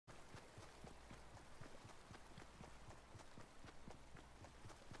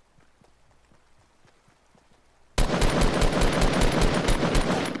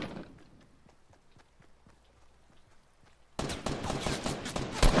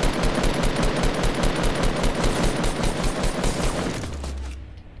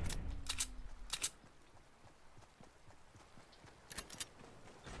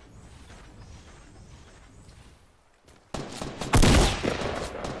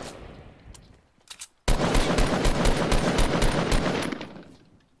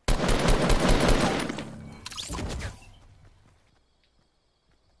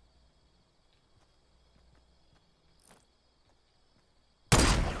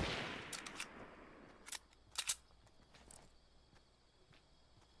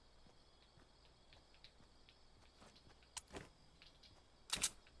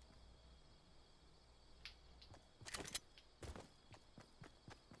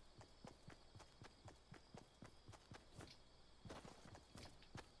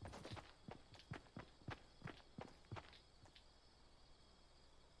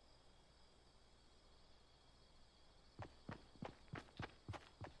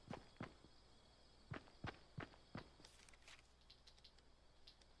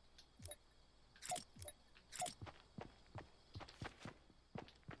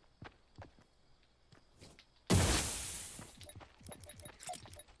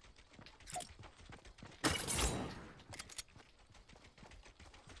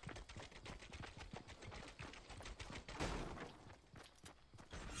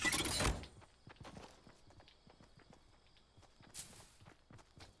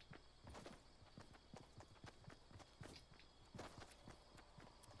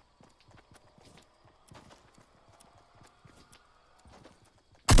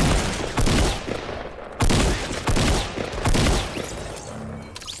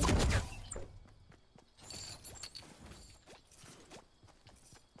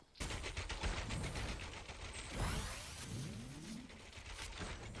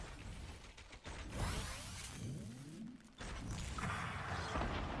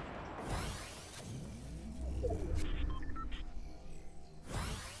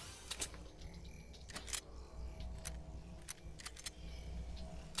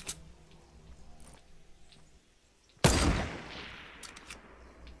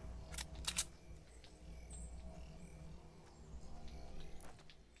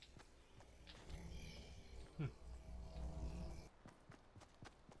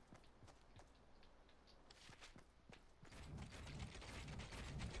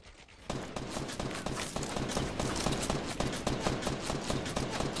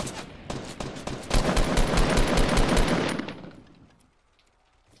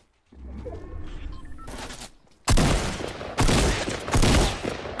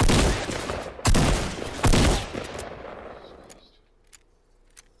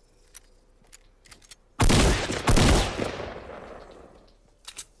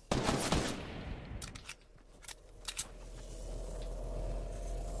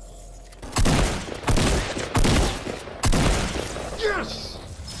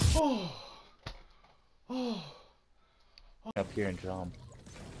Up here and jump.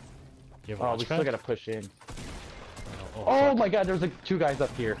 Oh, we still gotta push in. Oh my god, there's like 2 guys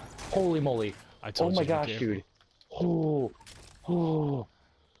up here. Holy moly. I told Oh my you to be gosh, careful. dude.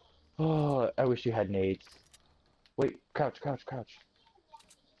 Oh, I wish you had nades. Wait, crouch.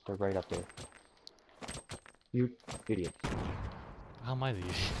 They're right up there. You idiot. How am I the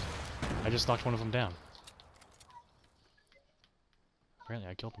idiot? I just knocked one of them down. Apparently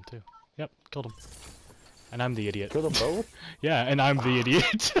I killed him too. Yep, killed him. And I'm the idiot. Kill them both? Yeah, and I'm the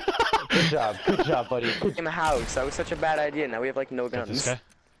idiot. Good job, buddy. In the house, that was such a bad idea. Now we have like no Got guns. this guy.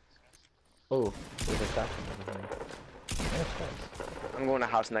 Oh, there's a shotgun over here. I'm going to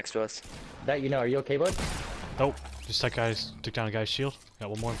house next to us. That you know, are you okay, bud? Nope. Just took down a guy's shield. Got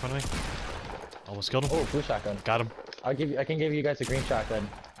one more in front of me. Almost killed him. Oh, blue shotgun. Got him. I can give you guys a green shotgun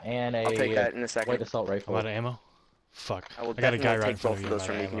and a I'll take that in a second. white assault rifle. I'm out of ammo. Fuck. I will got a guy definitely right in take front both of of you. those I'm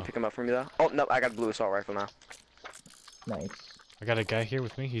from out me. of Can you ammo. pick them up for me though? Oh no, I got a blue assault rifle now. Nice. I got a guy here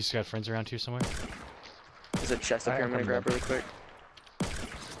with me. He's got friends around here somewhere. There's a chest up here. I'm gonna grab really quick.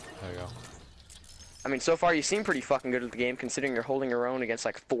 There you go. I mean, so far you seem pretty fucking good at the game, considering you're holding your own against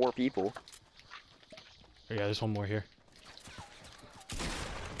like 4 people. Oh, yeah, there's one more here.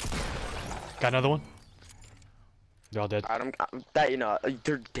 Got another one. They're all dead. That you know,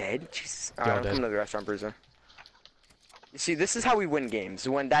 they're dead. Jesus. They're all Alright, I'm dead. coming to the restaurant, Bruiser. You see, this is how we win games.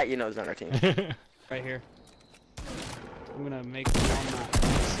 When that you know is on our team. Right here. I'm gonna make sure I'm not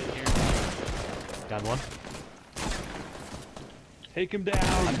sit here. Got one. Take him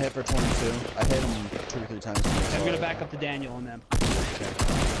down. I'm hit for 22. I hit him 2 or 3 times. I'm gonna back up to Daniel and them.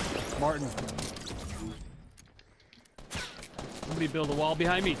 Martin. Somebody build a wall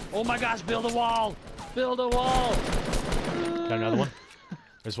behind me. Oh my gosh, build a wall! Build a wall! Got another one.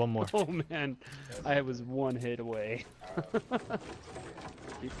 There's one more. Oh man, I was 1 hit away.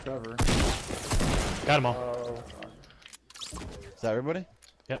 Keep cover. Got them all. Is that everybody?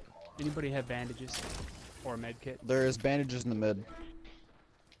 Yep. Anybody have bandages? Or a med kit? There's bandages in the mid.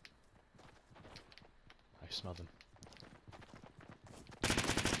 I smell them.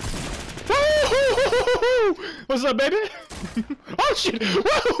 What's up, baby? Oh shit!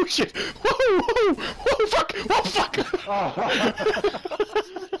 Whoa shit! Whoa! Fuck! Whoa fuck!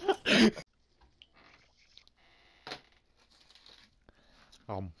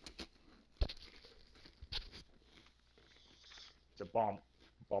 It's a bump.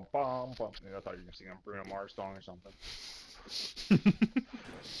 Bump. I thought you were gonna sing a Bruno Mars song or something.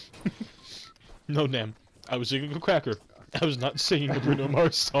 No, damn. I was singing a cracker. I was not singing the Bruno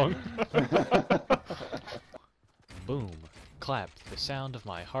Mars song. Boom. Clap. The sound of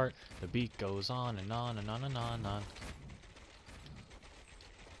my heart. The beat goes on and on and on and on and on.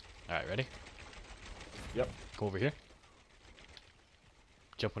 Alright, ready? Yep. Go over here.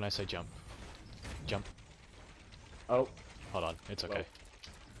 Jump when I say jump. Jump. Oh. Hold on. It's okay.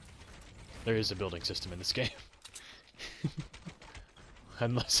 There is a building system in this game.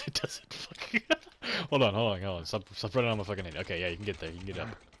 Unless it doesn't fucking... Hold on. Stop running on my fucking head. Okay, yeah, you can get there. You can get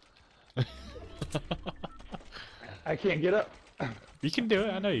up. I can't get up. You can do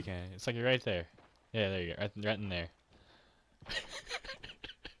it. I know you can. It's like you're right there. Yeah, there you go. Right in there.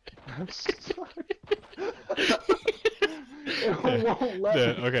 I'm sorry. It won't let me.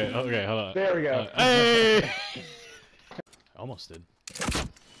 Okay, hold on. There we go. Hey! Almost did.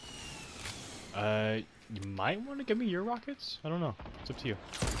 You might want to give me your rockets? I don't know. It's up to you.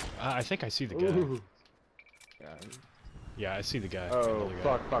 I think I see the guy. Ooh. Yeah, I see the guy. Oh, The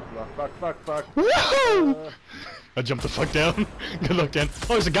other guy. fuck. Woohoo! I jumped the fuck down. Good luck, Dan. Oh,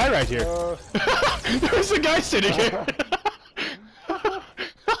 there's a guy right here. There's a guy sitting here.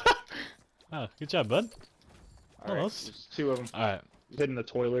 Oh, good job, bud. Alright, Almost. there's 2 of them. Alright. Hid in the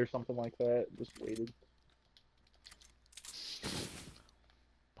toilet or something like that. Just waited.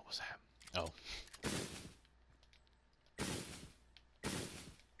 What was that? Oh.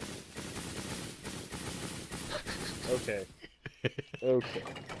 Okay. Okay.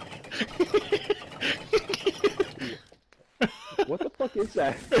 What the fuck is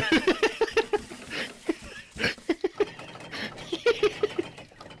that?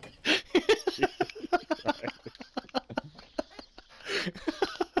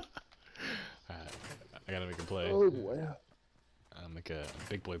 I gotta make a play. Oh wow. I'll make a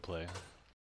big boy play.